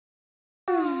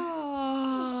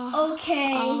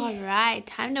Okay. All right,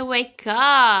 time to wake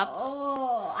up.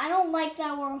 Oh, I don't like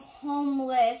that we're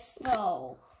homeless,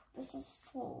 though. This is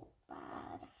so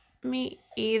bad. Me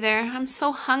either. I'm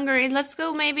so hungry. Let's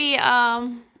go maybe,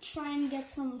 Try and get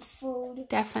some food.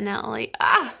 definitely.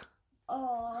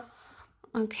 Oh.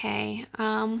 Okay,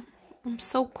 I'm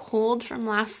so cold from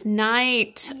last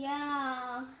night.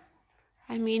 Yeah.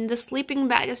 I mean, the sleeping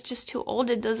bag is just too old.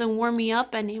 It doesn't warm me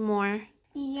up anymore.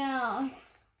 Yeah.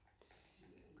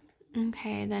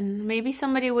 Okay, then maybe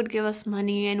somebody would give us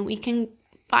money and we can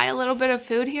buy a little bit of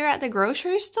food here at the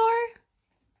grocery store?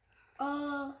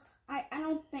 I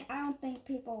don't think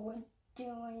people would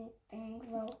do anything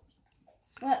though.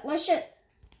 Let's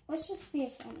just see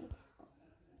if any.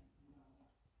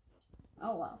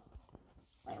 Oh well.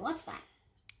 Wait, what's that?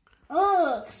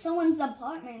 Ugh, someone's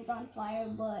apartment's on fire,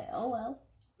 but oh well.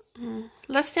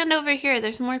 Let's stand over here.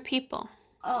 There's more people.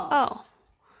 Oh.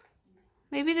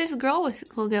 Maybe this girl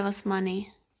will give us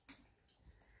money.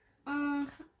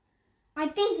 I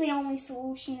think the only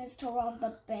solution is to rob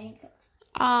the bank.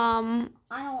 I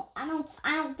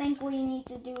don't think we need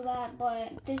to do that,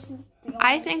 but this is the only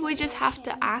I think we just have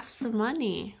to ask for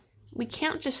money. We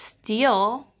can't just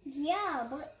steal. Yeah,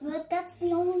 but that's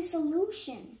the only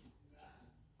solution.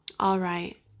 All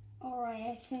right. Alright,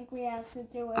 I think we have to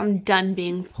do it. I'm done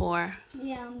being poor.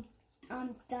 Yeah,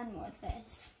 I'm done with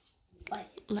this. Wait.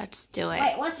 Let's do it.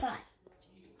 Wait, what's that?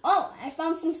 Oh, I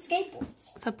found some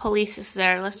skateboards. The police is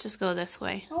there. Let's just go this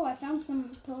way. Oh, I found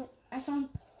some some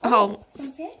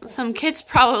skateboards. Some kids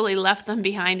probably left them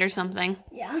behind or something.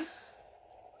 Yeah.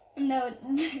 No,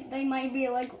 they might be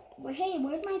like, well, hey,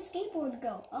 where'd my skateboard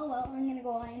go? Oh, well, I'm gonna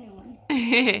go buy a new one.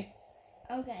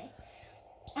 Okay.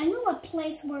 I know a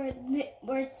place where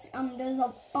it's, there's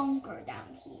a bunker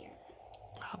down here.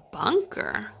 A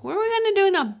bunker? What are we gonna do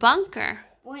in a bunker?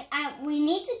 We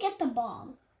need to get the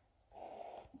bomb.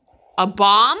 A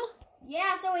bomb?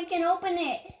 Yeah, so we can open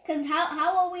it. Because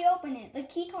how will we open it? The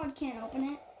key card can't open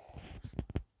it.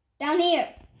 Down here.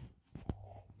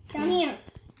 Down here.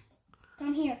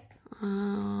 Down here.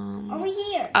 Over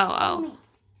here. Oh.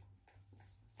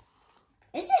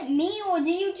 Is it me or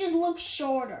do you just look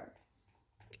shorter?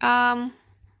 Oh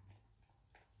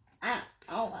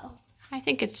well. I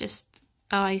think it's just,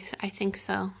 I think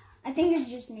so. I think it's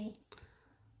just me.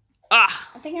 Ah.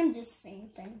 I think I'm just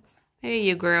saying things. Maybe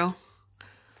you grew.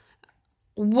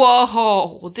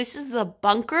 Whoa, this is the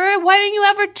bunker? Why didn't you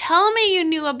ever tell me you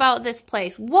knew about this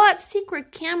place? What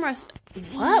secret cameras?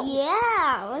 What?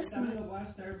 Yeah, let's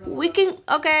we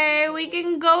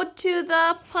can go to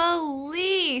the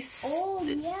police. Oh,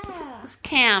 yeah.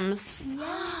 Cams.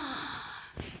 Yeah.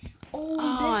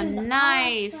 Oh, this is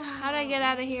nice. awesome. How do I get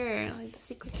out of here? Like the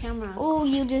secret camera. Oh,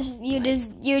 you just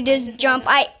jump.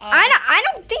 I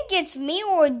don't think it's me,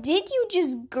 or did you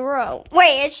just grow?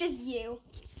 Wait, it's just you.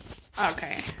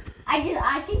 Okay. I think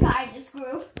I just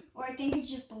grew, or I think it's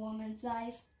just the woman's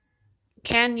size.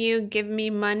 Can you give me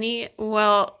money?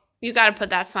 Well, you got to put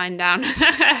that sign down.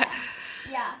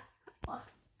 Yeah. Well,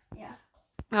 yeah.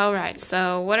 All right.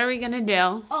 So, what are we going to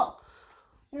do? Oh,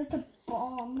 there's the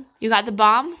bomb. You got the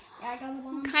bomb? Yeah, I got the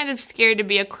bomb. I'm kind of scared to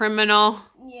be a criminal.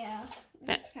 Yeah.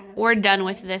 We're done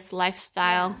with this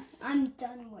lifestyle. Yeah, I'm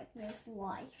done with this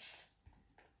life.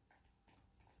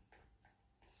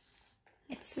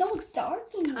 It's so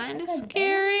dark in here. Kind of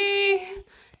scary.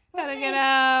 Gotta get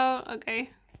out. Okay.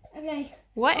 Okay.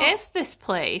 What is this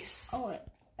place? Oh, wait.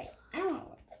 I don't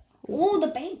know. Oh, the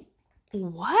bank.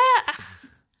 What?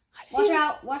 Watch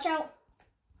out. Watch out.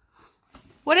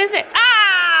 What is it?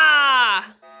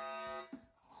 Ah!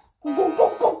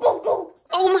 Go.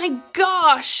 Oh my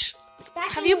gosh.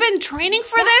 Have you been training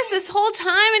for this whole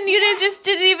time and you just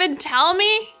didn't even tell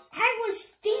me? I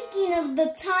was thinking of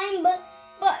the time, but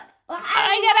How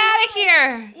do I get out of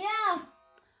here? Yeah.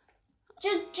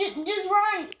 Just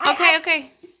run.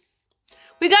 Okay.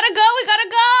 We gotta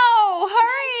go.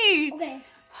 Hurry. Okay.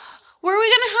 Where are we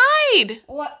gonna hide?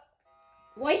 What?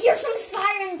 Well, I hear some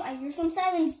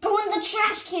sirens. Go in the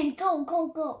trash can. Go.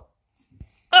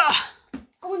 Ugh.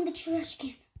 Go in the trash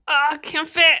can. Can't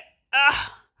fit.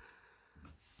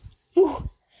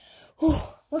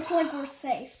 Looks like we're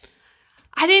safe.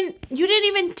 You didn't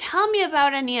even tell me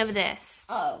about any of this.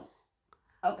 Oh.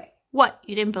 Okay. What?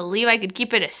 You didn't believe I could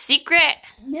keep it a secret?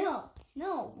 No.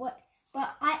 What?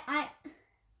 But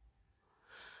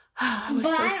I'm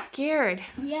so scared.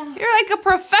 Yeah. You're like a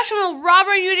professional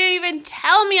robber. You didn't even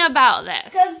tell me about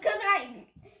this.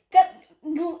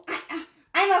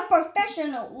 I'm a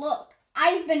professional. Look,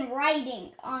 I've been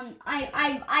writing on.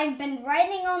 I've been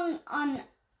writing on.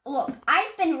 Look,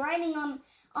 I've been writing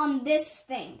on this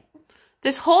thing.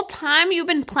 This whole time you've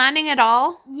been planning it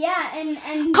all? Yeah, and...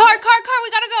 Car,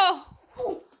 we gotta go.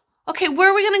 Ooh. Okay, where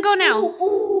are we gonna go now?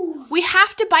 Ooh. We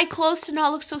have to buy clothes to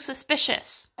not look so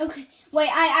suspicious. Okay, wait,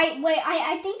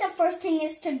 I think the first thing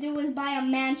is to do is buy a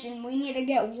mansion. We need to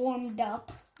get warmed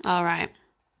up. All right.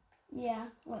 Yeah,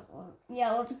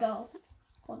 let's go.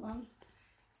 Hold on.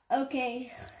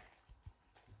 Okay.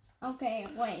 Okay,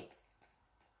 wait.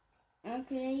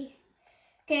 Okay.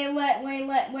 Okay, let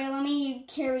me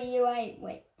carry you.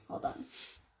 Wait, hold on.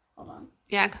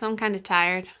 Yeah, because I'm kind of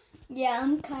tired. Yeah,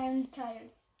 I'm kind of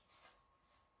tired.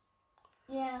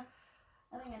 Yeah,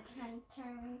 I think it's kind of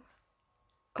tiring.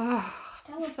 Oh,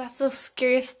 that's the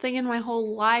scariest thing in my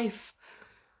whole life.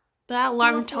 That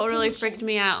alarm totally freaked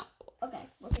me out. Okay.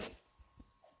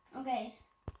 Okay.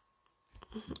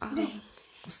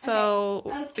 So,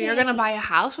 Okay. You're going to buy a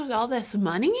house with all this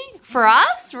money? For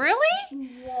us? Really?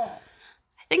 Yeah.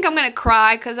 I think I'm going to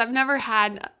cry because I've never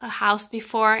had a house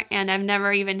before and I've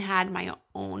never even had my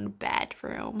own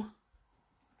bedroom.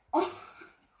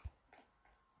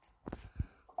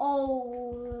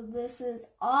 Oh, this is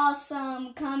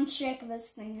awesome. Come check this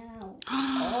thing out.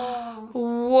 Oh.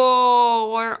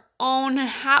 Whoa, our own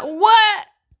house. What?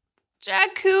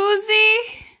 Jacuzzi?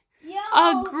 Yo.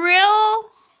 A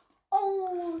grill?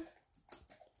 Oh.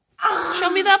 Show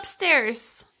me the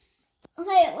upstairs.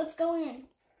 Okay, let's go in.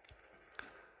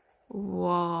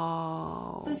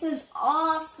 Whoa. This is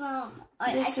awesome.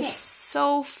 This is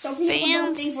so fancy. So people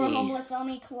don't think we're homeless. Let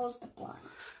me close the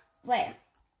blinds. There.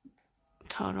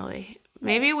 Totally.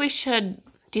 Maybe we should...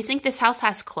 Do you think this house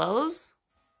has clothes?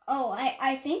 Oh,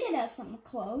 I think it has some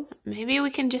clothes. Maybe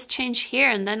we can just change here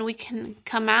and then we can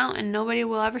come out and nobody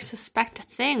will ever suspect a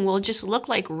thing. We'll just look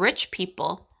like rich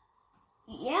people.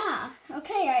 Yeah.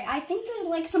 Okay, I think there's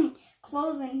like some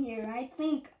clothes in here. I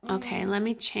think... Okay, let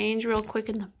me change real quick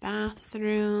in the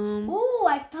bathroom. Ooh,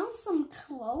 I found some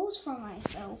clothes for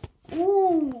myself.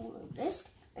 Ooh, this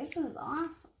is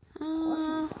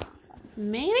awesome.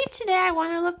 Maybe today I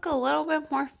want to look a little bit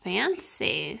more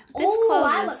fancy. Oh,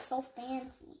 I look so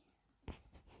fancy.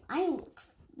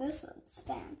 This is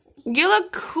fancy. You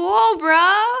look cool,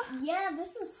 bro. Yeah,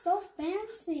 this is so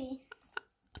fancy.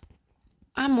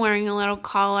 I'm wearing a little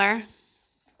collar.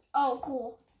 Oh,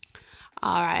 cool.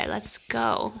 All right, let's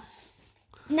go.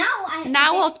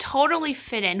 Now we'll totally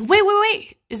fit in.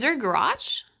 Wait. Is there a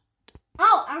garage?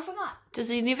 Oh, I forgot. Does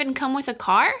it even come with a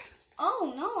car?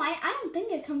 Oh, no, I don't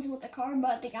think it comes with a car,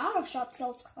 but the auto shop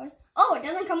sells cars. Oh, it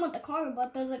doesn't come with the car,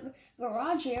 but there's a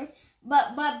garage here.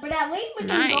 But at least we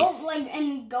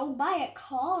can go buy a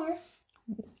car.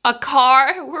 A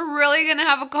car? We're really gonna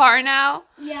have a car now?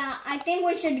 Yeah, I think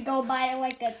we should go buy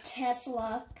like a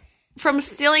Tesla. From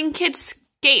stealing kids'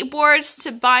 skateboards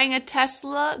to buying a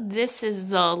Tesla, this is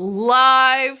the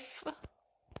life.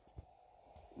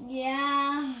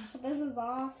 Yeah, this is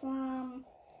awesome.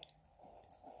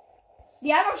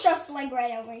 The auto shop's like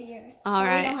right over here. All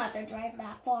right. We don't have to drive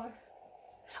that far.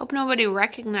 Hope nobody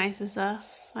recognizes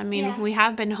us. I mean, we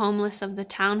have been homeless of the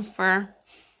town for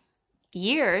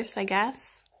years, I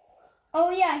guess. Oh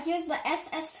yeah, here's the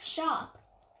SS shop.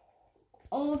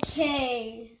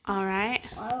 Okay. All right.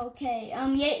 Okay.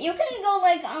 Yeah, you can go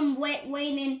like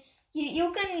wait in.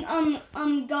 You can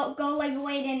go like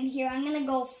wait in here. I'm gonna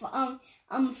go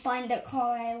find a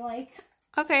car I like.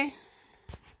 Okay.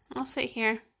 I'll sit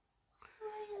here.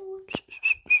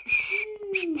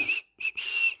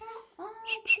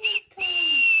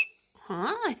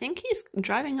 Huh? I think he's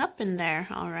driving up in there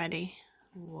already.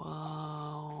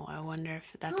 Whoa. I wonder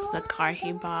if that's the car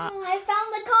he bought. I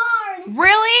found the car.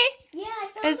 Really? Yeah, I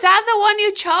found Is that the one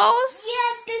you chose?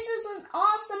 Yes, this is an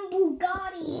awesome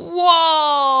Bugatti.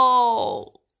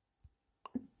 Whoa.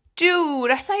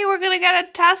 Dude, I thought you were going to get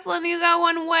a Tesla and you got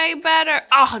one way better.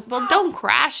 Oh, well, don't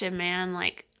crash it, man.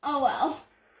 Like. Oh, well.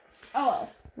 Oh, well.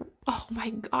 Oh my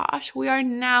gosh, we are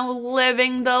now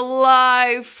living the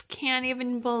life. Can't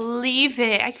even believe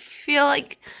it. I feel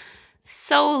like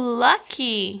so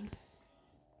lucky.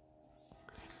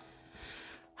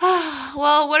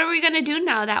 Well, what are we going to do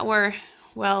now that we're,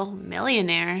 well,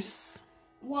 millionaires?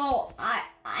 Well, I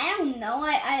don't know.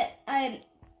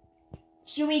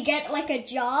 Should we get like a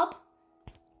job?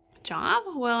 Job?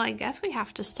 Well, I guess we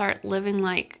have to start living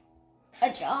like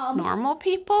a job. Normal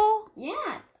people?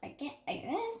 Yeah, I guess.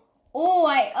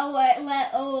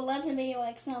 Let's be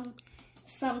like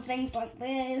some things like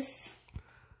this.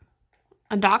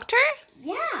 A doctor?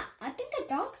 Yeah, I think a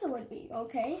doctor would be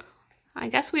okay. I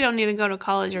guess we don't need to go to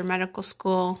college or medical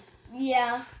school.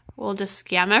 Yeah. We'll just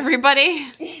scam everybody.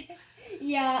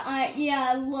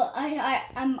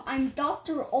 I'm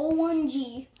Dr.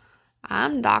 O1G.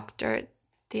 I'm Dr.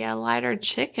 The Lighter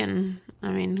Chicken. I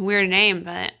mean, weird name,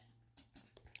 but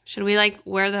should we like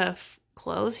wear the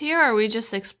clothes here, or are we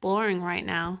just exploring right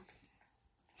now?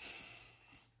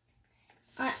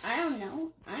 I don't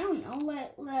know.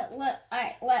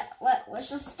 Let's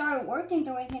just start working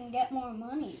so we can get more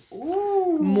money.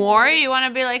 Ooh. More? You want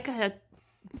to be like a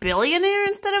billionaire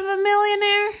instead of a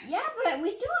millionaire? Yeah, but we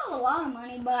still have a lot of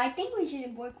money. But I think we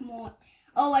should work more.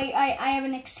 Oh, I have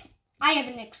an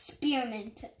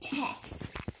experiment to test.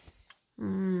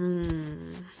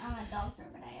 I'm a doctor,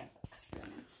 but I have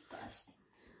experiments to test.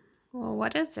 Well,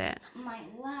 what is it? My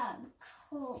lab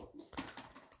code.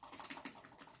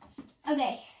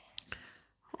 Okay.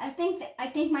 I think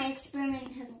my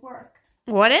experiment has worked.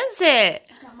 What is it?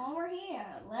 Come over here.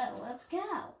 Let's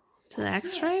go. To the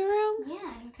X-ray room?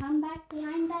 Yeah, and come back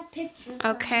behind that picture frame.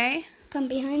 Okay. Come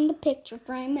behind the picture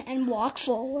frame and walk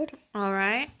forward. All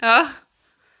right. Oh.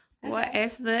 Okay. What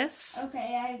is this?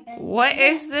 Okay, What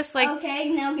is this like?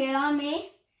 Okay, now get on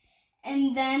me.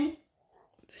 And then time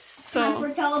So.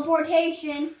 for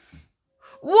teleportation.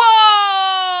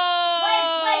 Whoa!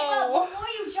 Wait, before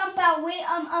you jump out,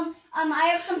 I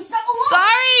have some stuff. Oh,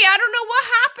 Sorry, I don't know what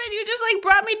happened. You just like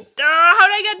brought me. How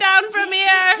do I get down from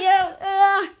here?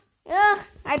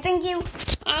 I think you.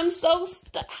 I'm so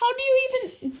stuck. How did you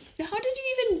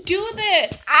even do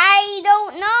this? I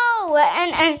don't know,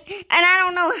 and I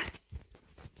don't know.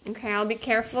 Okay, I'll be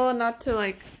careful not to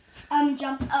like.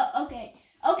 Jump. Oh, okay.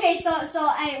 Okay, so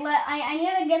I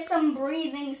need to get some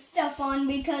breathing stuff on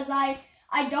because I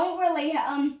don't really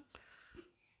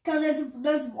because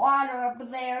there's water up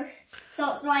there,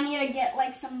 so I need to get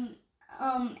like some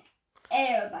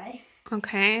air by.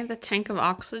 Okay, the tank of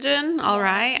oxygen. All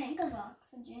right. Tank of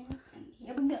oxygen, and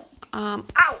here we go. Ow.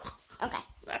 Okay.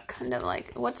 That kind of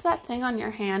like. What's that thing on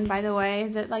your hand? By the way,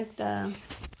 is it like the?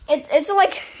 It's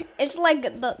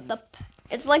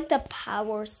like the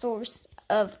power source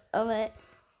of it.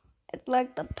 It's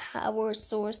like the power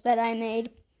source that I made.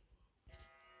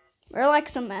 Or like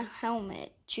some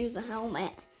helmet. Choose a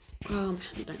helmet. Do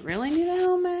I really need a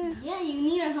helmet? Yeah, you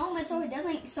need a helmet so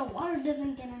water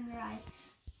doesn't get in your eyes.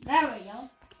 There we go.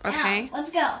 Okay. Now,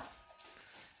 let's go.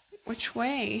 Which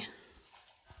way?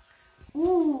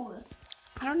 Ooh.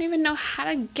 I don't even know how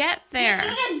to get there.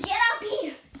 You just get up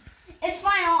here. It's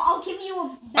fine. I'll give you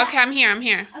a back. Okay, I'm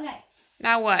here. Okay.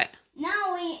 Now what?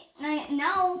 Now I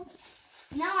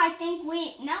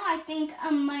think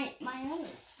my other.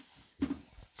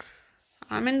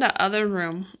 I'm in the other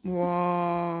room.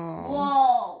 Whoa.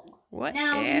 Whoa. What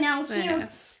now is here.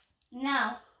 this?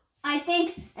 Now, I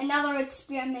think another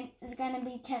experiment is gonna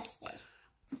be tested.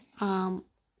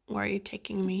 Where are you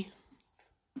taking me?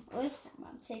 This time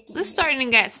I'm taking. This is starting to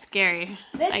get scary.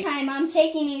 This time I'm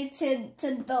taking you to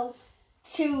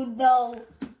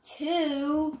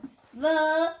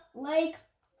the like.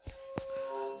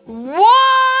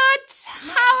 What?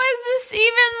 How is this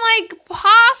even like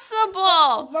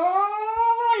possible?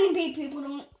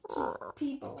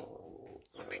 People.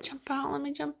 Let me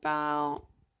jump out.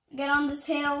 Get on this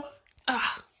hill.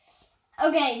 Ugh.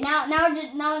 Okay, now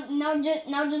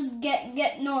just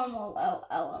get normal.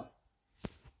 Oh.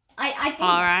 I think.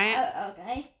 All right.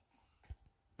 Okay.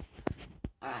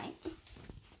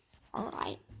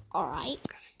 All right.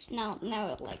 Now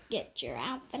like get your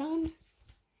outfit on.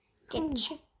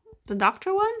 The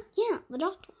doctor one? Yeah, the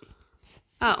doctor.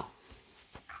 Oh.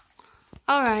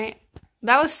 All right.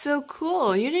 That was so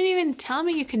cool. You didn't even tell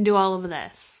me you can do all of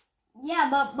this. Yeah,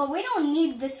 but we don't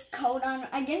need this coat on.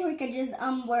 I guess we could just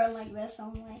wear like this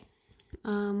only.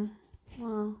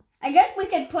 Well. I guess we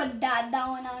could put that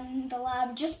one on in the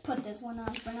lab. Just put this one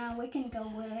on for now. We can go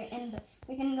wear it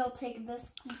we can go take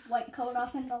this white coat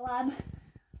off in the lab.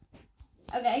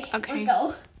 Okay. Let's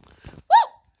go.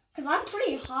 Because I'm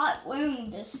pretty hot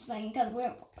wearing this thing. I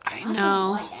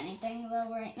don't like anything though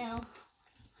right now.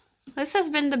 This has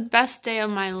been the best day of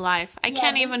my life. I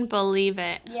can't even believe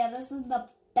it. Yeah, this is the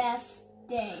best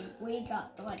day. We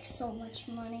got like so much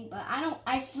money, but I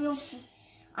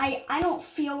don't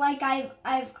feel like I've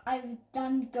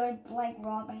done good like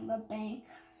robbing the bank.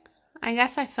 I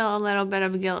guess I feel a little bit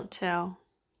of guilt too.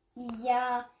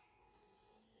 Yeah.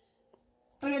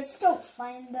 But it's still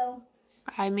fine though.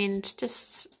 I mean, it's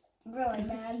just really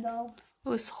bad though. It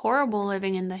was horrible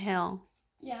living in the hill.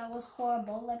 Yeah, it was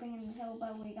horrible living in the hill,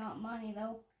 but we got money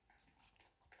though.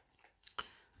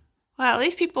 Well, at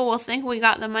least people will think we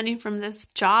got the money from this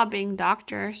job being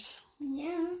doctors.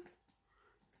 Yeah.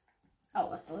 Oh,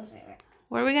 what was it?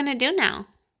 What are we gonna do now?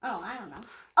 Oh, I don't know.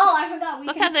 Oh, I forgot.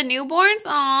 Look at the newborns.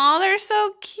 Aw, they're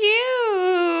so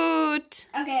cute.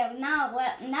 Okay,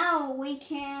 now we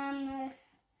can.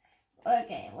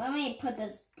 Okay, let me put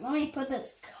this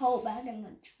coat back in the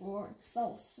drawer. It's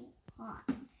so hot.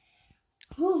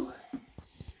 Whew.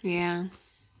 Yeah.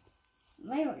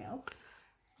 There we go.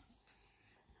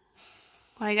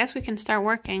 Well, I guess we can start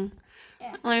working.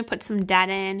 Yeah. Let me put some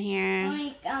data in here.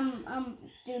 Like,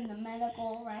 do the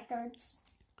medical records.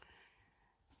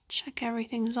 Check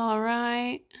everything's all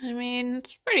right. I mean,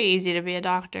 it's pretty easy to be a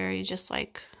doctor. You just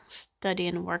like study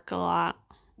and work a lot.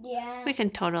 Yeah. We can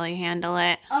totally handle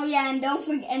it. Oh yeah, and don't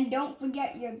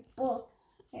forget your book.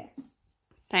 Here.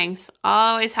 Thanks.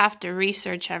 Always have to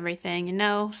research everything. You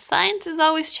know, science is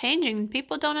always changing.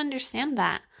 People don't understand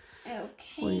that.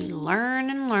 Okay. We learn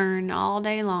and learn all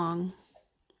day long.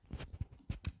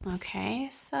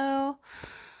 Okay, so...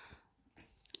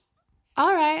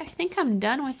 Alright, I think I'm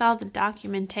done with all the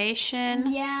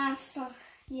documentation. Yeah, so,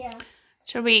 yeah.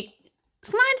 Should we... It's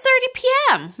 9:30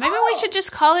 p.m. Maybe we should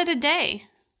just call it a day.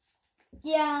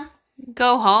 Yeah.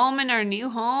 Go home in our new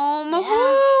home. Yeah.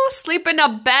 Woo! Sleep in a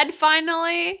bed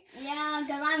finally. Yeah,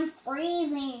 because I'm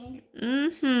freezing.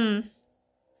 Mm-hmm.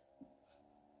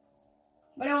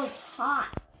 But it was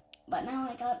hot. But now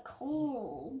I got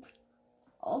cold.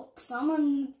 Oh,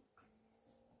 someone...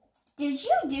 Did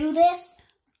you do this?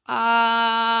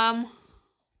 Or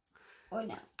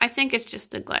no? I think it's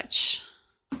just a glitch.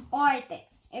 Or I think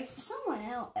if someone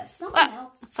else.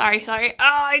 Sorry. Oh,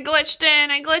 I glitched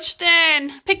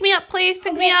in. Pick me up, please.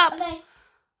 Pick me up. Okay.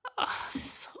 Oh, this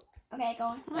is so... Okay, go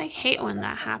on. I hate when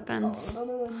that happens.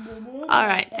 All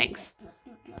right, thanks.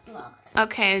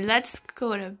 Okay, let's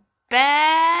go to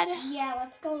bed. Yeah,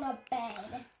 let's go to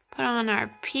bed. Put on our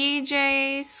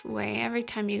PJs. Wait, every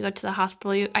time you go to the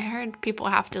hospital, I heard people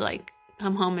have to like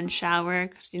come home and shower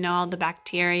because, you know, all the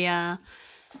bacteria.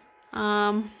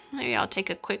 Maybe I'll take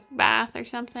a quick bath or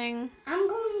something. I'm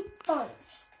going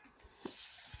first.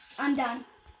 I'm done.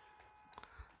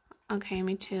 Okay,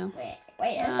 me too.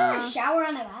 Wait, is there a shower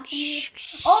and a bath in here?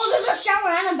 Oh, there's a shower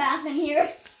and a bath in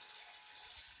here.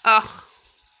 Oh.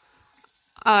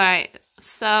 Alright,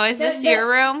 so is this your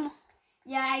room?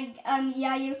 Yeah,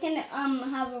 yeah, you can,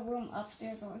 have a room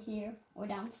upstairs or here or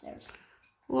downstairs.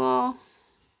 Well,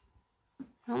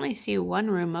 I only see one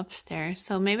room upstairs,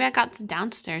 so maybe I got the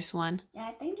downstairs one. Yeah,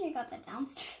 I think you got the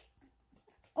downstairs.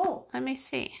 Oh. Let me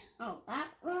see. Oh, that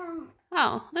room.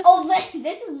 Oh,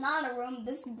 this is not a room.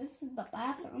 This is the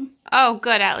bathroom. Oh,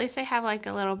 good. At least I have like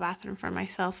a little bathroom for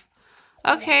myself.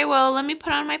 Okay, well, let me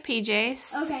put on my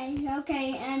PJs.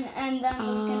 Okay, and then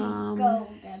we can go.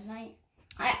 Good night.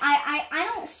 I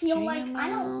don't feel like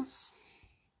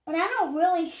but I don't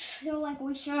really feel like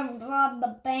we should have robbed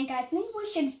the bank. I think we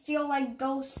should feel like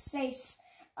I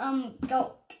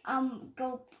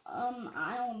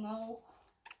don't know.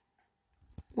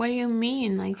 What do you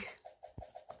mean? Like,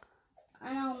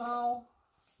 I don't know.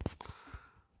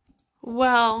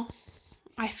 Well,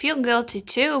 I feel guilty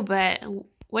too, but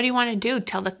what do you want to do?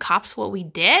 Tell the cops what we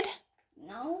did?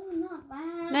 No, not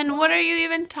that. Then what are you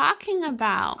even talking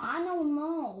about? I don't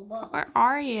know. But where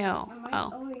are you? I'm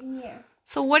right over here.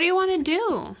 So what do you want to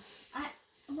do? I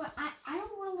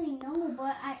don't really know,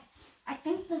 but I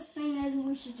think the thing is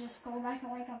we should just go back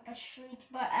like up the streets.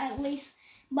 But at least,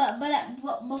 but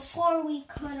before we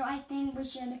could, I think we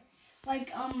should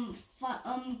like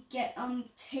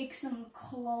take some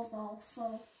clothes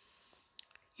also.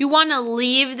 You want to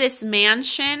leave this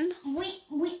mansion?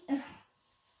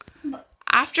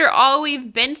 After all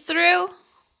we've been through?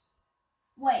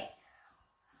 Wait.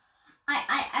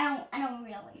 I don't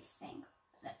really think.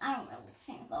 I don't really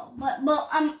think though. But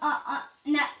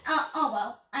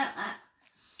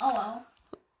oh well.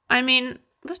 I mean,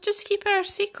 let's just keep it our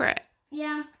secret.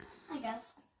 Yeah, I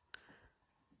guess.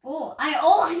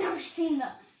 I never seen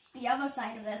the other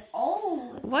side of this.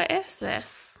 Oh. What is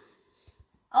this?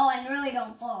 Oh, and really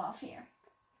don't fall off here.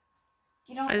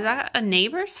 You don't. Is that a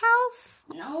neighbor's house?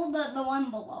 No, the one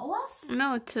below us?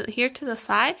 No, here to the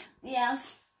side?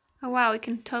 Yes. Oh wow, we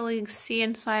can totally see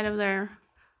inside of their...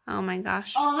 Oh my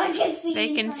gosh. Oh, I can see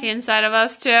They can see inside of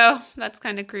us too. That's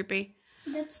kind of creepy.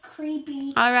 That's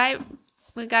creepy. All right,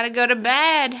 we gotta go to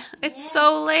bed. It's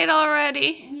so late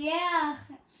already. Yeah.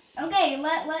 Okay,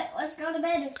 let's go to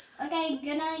bed. Okay,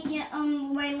 good night. Yeah,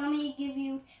 wait, let me give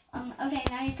you, okay,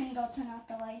 now you can go turn off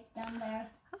the lights down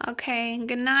there. Okay,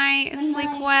 good night. Good Sleep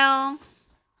night. well.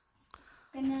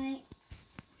 Good night.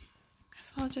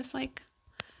 So I'll just like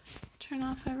turn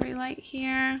off every light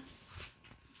here.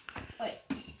 Wait.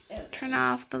 Turn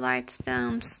off the lights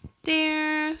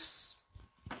downstairs,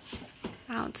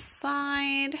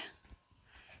 outside,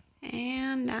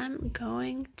 and I'm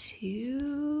going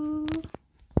to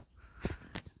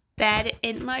bed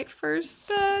in my first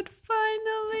bed,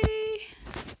 finally.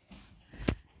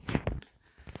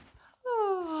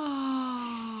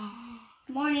 Oh.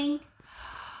 Morning.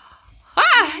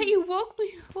 Ah, you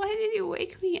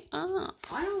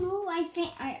don't know. I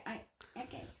think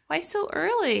okay. Why so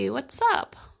early? What's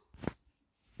up?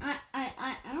 I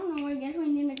don't know. I guess we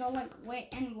need to go like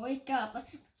wake up.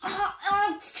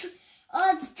 It's too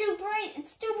bright.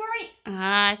 It's too bright.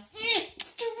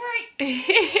 It's too bright.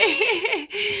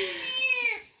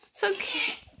 It's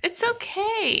okay. It's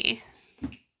okay.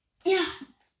 Yeah.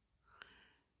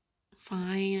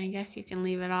 Fine. I guess you can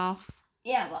leave it off.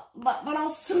 Yeah, but I'll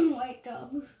soon wake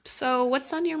up. So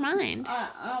what's on your mind?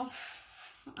 I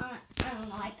don't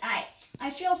know.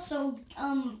 I feel so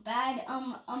bad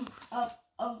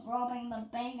of robbing the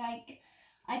bank.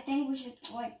 I think we should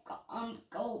like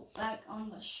go back on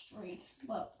the streets,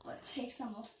 but take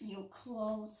a few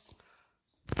clothes.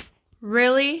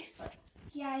 Really? But,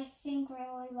 yeah, I think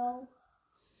really though.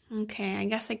 Okay, I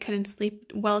guess I couldn't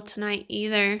sleep well tonight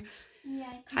either.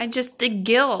 Yeah, I just the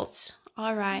guilt.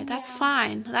 All right, that's Yeah.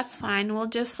 fine. That's fine. We'll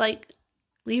just like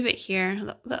leave it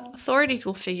here. The authorities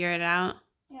will figure it out.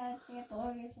 Yeah, the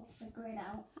authorities will figure it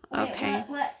out. Okay.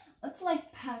 Let's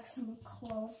like pack some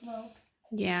clothes though.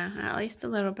 Yeah, at least a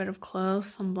little bit of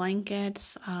clothes, some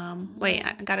blankets. Wait,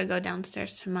 I gotta go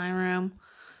downstairs to my room.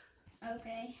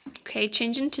 Okay. Okay,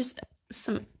 change into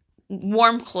some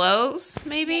warm clothes,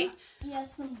 maybe? Yeah,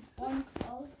 some warm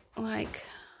clothes. Like,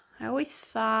 I always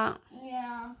thought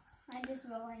Yeah, I just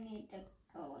really need to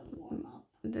go and warm up.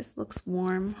 this looks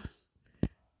warm.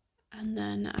 And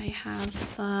then I have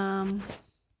some...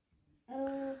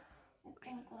 Oh, I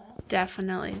think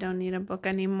Definitely don't need a book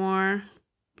anymore.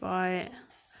 But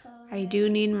I do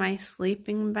need my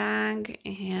sleeping bag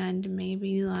and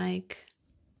maybe like...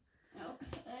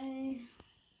 Okay.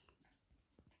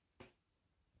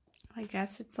 I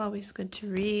guess it's always good to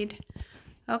read.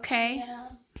 Okay. Yeah.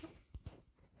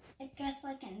 I guess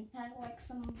I can pack like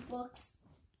some books.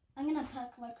 I'm gonna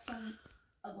pack like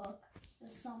a book or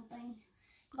something.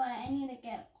 But I need to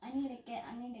get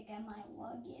my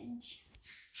luggage.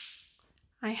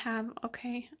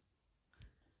 Okay.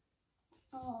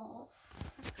 Oh.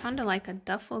 Kind of like a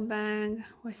duffel bag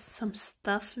with some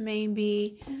stuff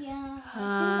maybe.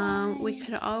 Yeah. We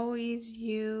could always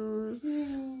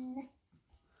use...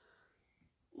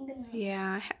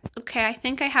 Yeah. Okay, I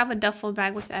think I have a duffel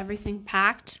bag with everything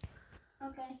packed.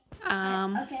 Okay.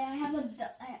 Okay,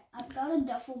 I've got a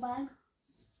duffel bag.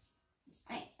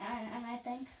 And I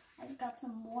think I've got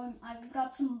some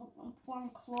warm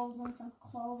clothes and some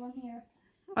clothes in here.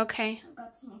 Okay. I've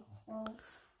got some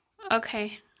clothes.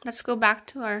 Okay. Let's go back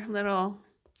to our little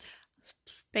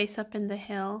space up in the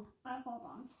hill. Hold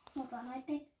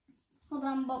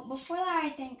on. But before that, I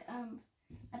think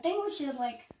we should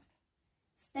like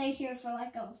stay here for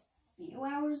like a few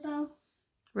hours though.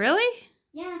 Really?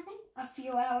 Yeah, I think a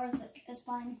few hours is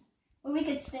fine. But we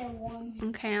could stay warm.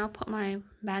 Okay, I'll put my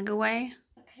bag away.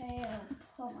 Okay, I'll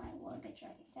put my luggage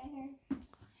right there.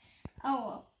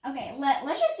 Oh, okay.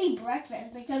 Let's just eat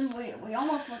breakfast because we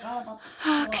almost forgot about the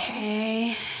clothes.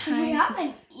 Okay. We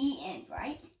haven't eaten,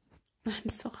 right? I'm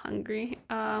so hungry.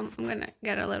 I'm gonna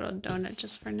get a little donut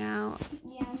just for now.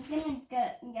 Yeah, I'm gonna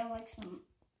get like some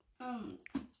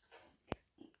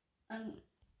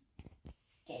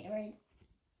Gatorade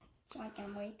so I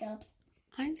can wake up.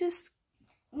 I just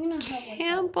I'm gonna have like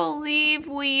can't believe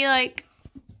we like...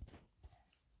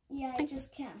 Yeah, I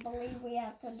just can't believe we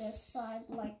have to decide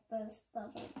like this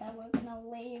stuff that we're gonna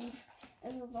leave.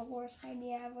 This is the worst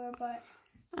idea ever, but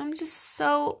I'm just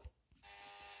so...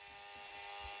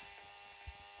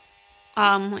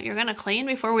 You're gonna clean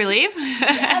before we leave?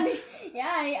 I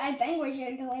think we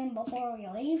should clean before we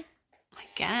leave. I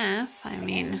guess. I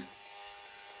mean...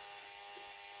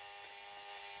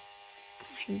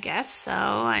 I guess so.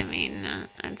 I mean,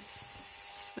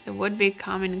 it would be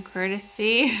common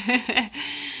courtesy.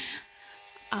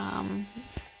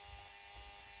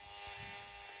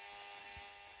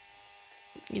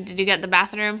 Did you get the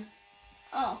bathroom?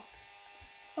 Oh,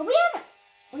 but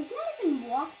we've not even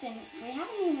walked in. We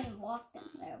haven't even walked in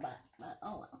there, but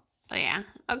oh well. Oh yeah.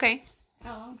 Okay.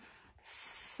 Oh.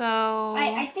 So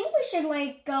I think we should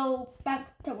like go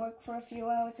back to work for a few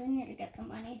hours. We need to get some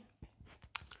money.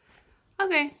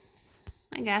 Okay,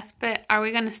 I guess. But are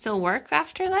we gonna still work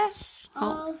after this?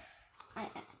 No.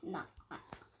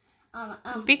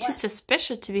 It'd be too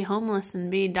suspicious to be homeless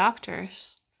and be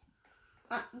doctors.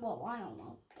 Well, I don't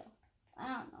know. I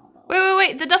don't know.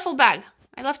 Wait! The duffel bag.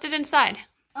 I left it inside.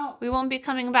 Oh. We won't be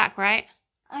coming back, right?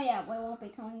 Oh yeah, we won't be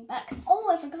coming back. Oh,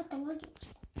 I forgot the luggage.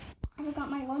 I forgot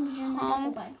my luggage in my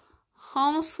duffel bag.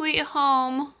 Home sweet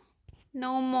home.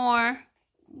 No more.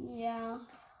 Yeah.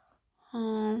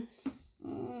 Oh.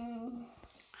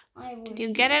 Did you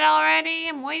get it already?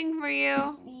 I'm waiting for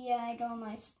you. Yeah, I got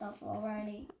my stuff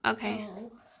already. Okay.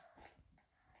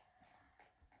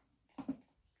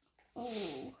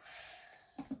 Ooh.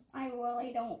 I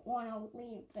really don't want to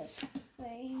leave this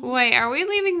place. Wait, are we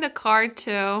leaving the car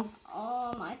too?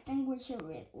 I think we should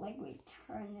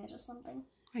return it or something.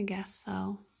 I guess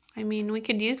so. I mean, we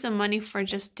could use the money for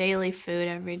just daily food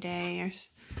every day.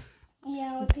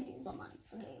 Yeah, we could use the money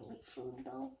for daily food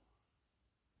though.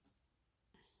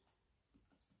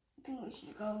 I think we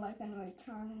should go and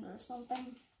return or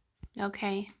something.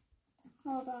 Okay.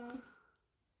 Hold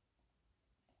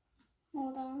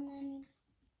on, Nanny.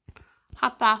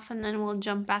 Hop off and then we'll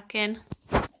jump back in.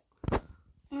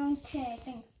 Okay,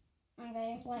 okay,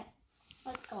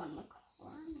 let's go in the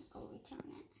car and go return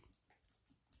it.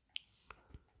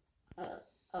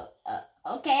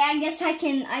 Okay,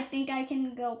 I think I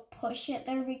can go push it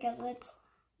there because it's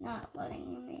not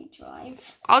letting me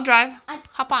drive. I'll drive.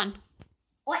 Hop on.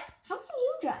 What? How can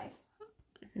you drive?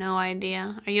 No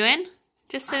idea. Are you in?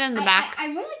 Just sit in the back. I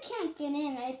really can't get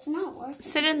in. It's not working.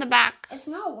 Sit in the back. It's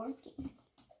not working.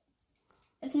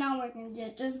 It's not working.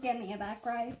 Just give me a back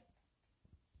ride.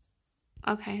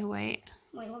 Okay, wait.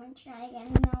 Wait, let me try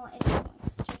again. No, it won't.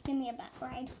 Just give me a back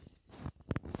ride.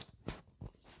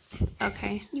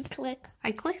 Okay. You click.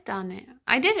 I clicked on it.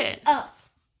 I did it. Oh.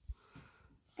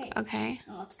 Okay. Okay.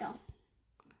 Now let's go.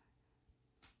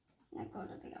 Now go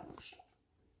to the other shop.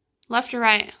 Left or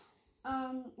right?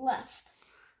 Left.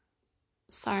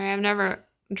 Sorry, I've never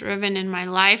driven in my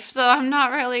life, so I'm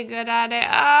not really good at it.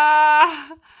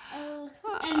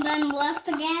 And then left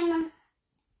again.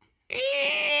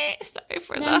 Sorry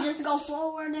for that. Then just go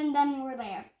forward and then we're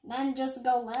there. Then just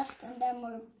go left and then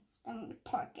we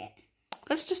park it.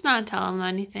 Let's just not tell them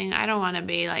anything. I don't want to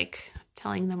be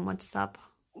telling them what's up.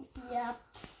 Yeah.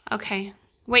 Okay.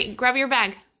 Wait, grab your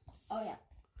bag. Oh yeah.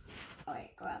 All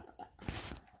right, grab the bag.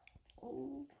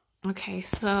 Ooh. Okay,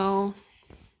 so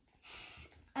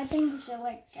I think we should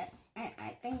I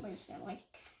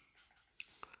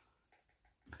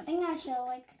think I should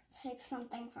take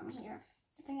something from here.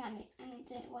 I think I need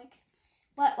to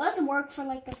let's work for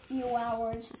a few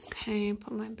hours. Okay,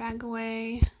 put my bag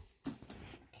away.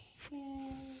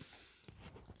 Okay.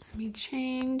 Let me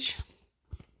change.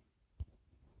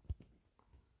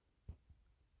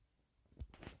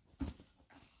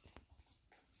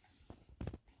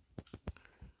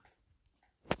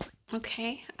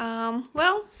 Okay,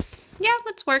 well, yeah,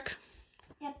 let's work.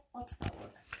 Yep, let's go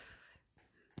work.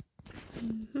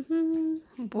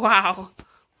 Wow.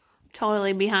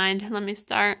 Totally behind. Let me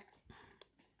start.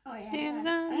 Oh yeah,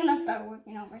 I'm gonna start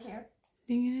working over here.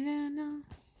 I'm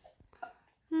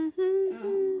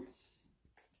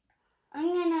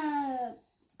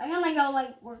gonna go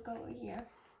work over here.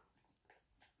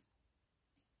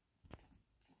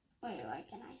 Wait,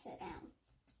 can I sit down?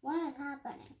 What is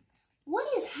happening? What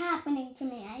is happening to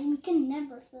me? I can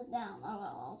never sit down. Oh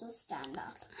well, I'll just stand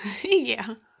up.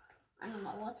 Yeah. I don't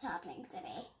know what's happening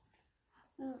today.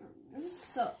 This is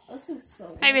so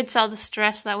weird. Maybe it's all the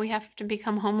stress that we have to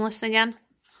become homeless again.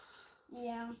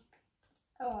 Yeah.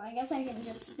 Oh, I guess I can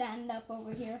just stand up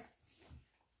over here.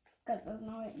 Because there's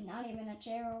not even a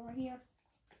chair over here.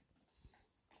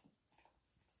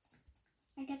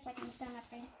 I guess I can stand up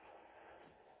here.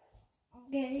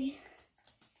 Okay.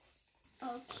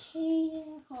 Okay,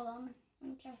 hold on. Let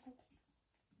me try something.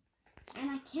 And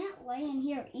I can't lay in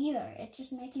here either. It's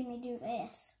just making me do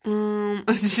this.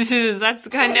 That's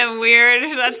kind of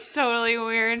weird. That's totally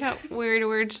weird.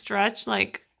 Weird stretch.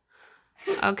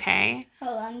 Okay.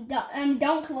 Hold on.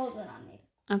 Don't close it on me.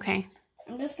 Okay.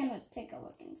 I'm just gonna take a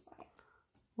look inside.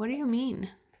 What do you mean?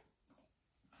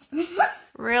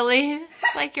 Really?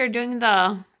 It's like you're doing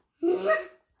the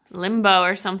limbo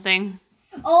or something.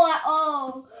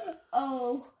 Oh.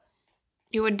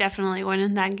 You would definitely win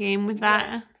in that game with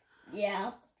that.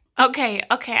 Yeah. Okay.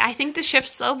 I think the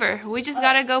shift's over. We just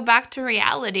gotta go back to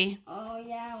reality. Oh,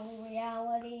 yeah,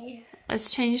 reality. Let's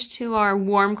change to our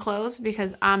warm clothes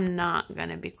because I'm not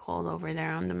gonna be cold over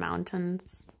there on the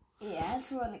mountains. Yeah,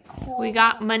 it's really cold. We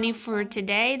got money for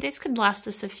today. This could last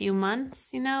us a few months.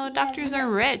 You know, doctors are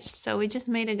rich, so we just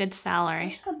made a good salary.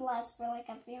 This could last for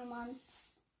a few months.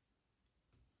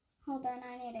 Hold on,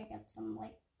 I need to get some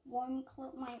warm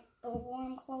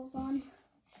clothes on.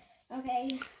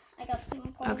 Okay, I got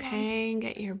some clothes on. Okay,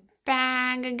 get your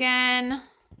bag again.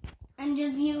 And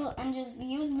just use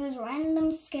this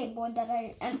random skateboard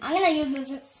I'm gonna use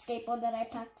this skateboard that I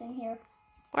packed in here.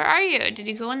 Where are you? Did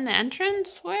you go in the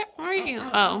entrance? Where are you?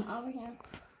 Oh. Over here.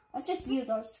 Let's just use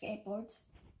those skateboards.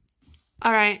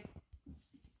 All right.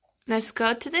 Let's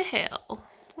go to the hill.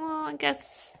 Well, I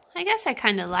guess I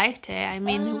kind of liked it. I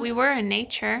mean, we were in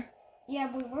nature. Yeah,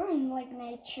 we were in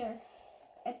nature.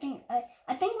 I think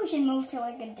we should move to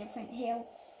a different hill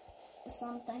or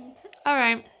something. All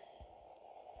right.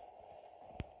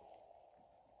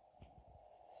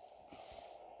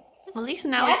 At least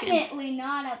now we can... Definitely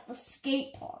not at the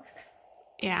skate park.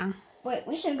 Yeah. But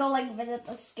we should go like visit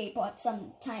the skate park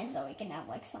sometime so we can have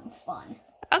like some fun.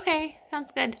 Okay,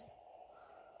 sounds good.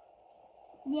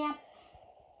 Yep.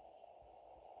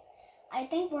 I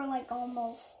think we're like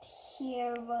almost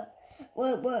here, but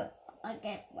we're gonna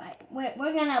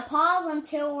pause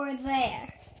until we're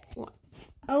there. What?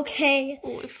 Okay.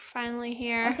 Oh, we're finally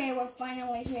here. Okay, we're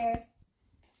finally here.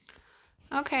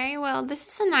 Okay, well, this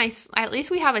is a nice... At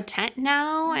least we have a tent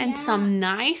now and some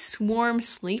nice warm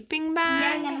sleeping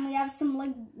bag. Yeah, and we have some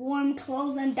like warm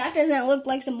clothes, and that doesn't look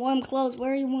like some warm clothes.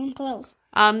 Where are your warm clothes?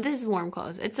 This is warm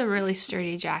clothes. It's a really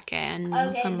sturdy jacket and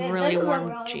some really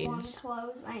warm jeans. Warm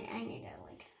clothes. I need to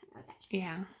like. Okay.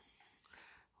 Yeah.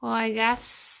 Well, I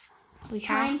guess we have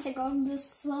time to go to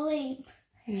sleep.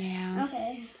 Yeah.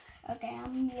 Okay. Okay,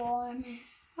 I'm warm.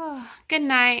 Oh, good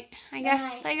night. I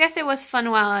guess it was fun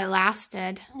while it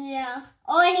lasted. Yeah.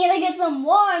 Oh, I need to get some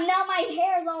warm. Now my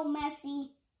hair's all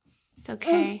messy. It's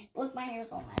okay. Look, my hair's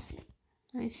all messy.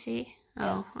 Let me see.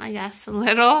 Oh, I guess a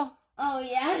little. Oh,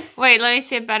 yeah. Wait, let me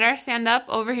see it better. Stand up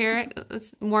over here.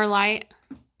 It's more light.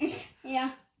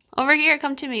 Yeah. Over here,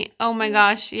 come to me. Oh my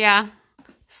gosh, yeah.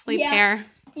 Sleep hair.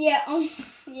 Yeah,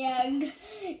 yeah.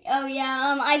 Oh,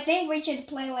 yeah, I think we should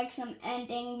play, like, some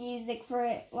ending music for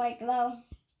it, like, though.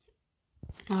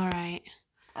 Alright.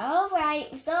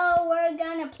 Alright, so we're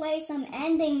gonna play some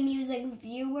ending music,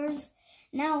 viewers.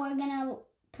 Now we're gonna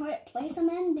play some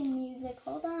ending music.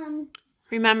 Hold on.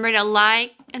 Remember to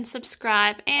like and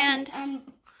subscribe and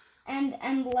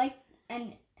like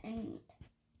and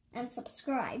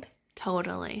subscribe.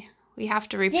 Totally. We have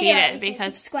to repeat it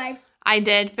because subscribe. I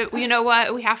did, but you know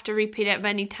what? We have to repeat it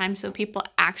many times so people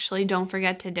actually don't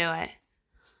forget to do it.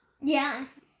 Yeah.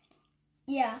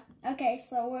 Yeah. Okay,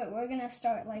 so we're gonna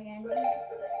start like ending.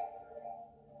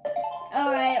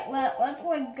 All right, let's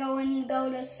like go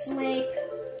to sleep.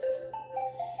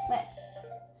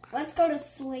 Let's go to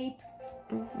sleep.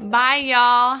 Bye,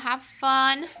 y'all. Have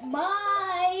fun.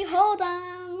 Bye. Hold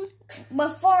on.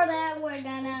 Before that, we're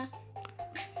gonna.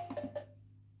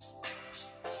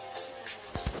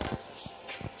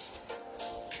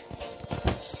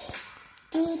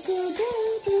 Do do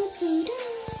do do do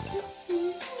do.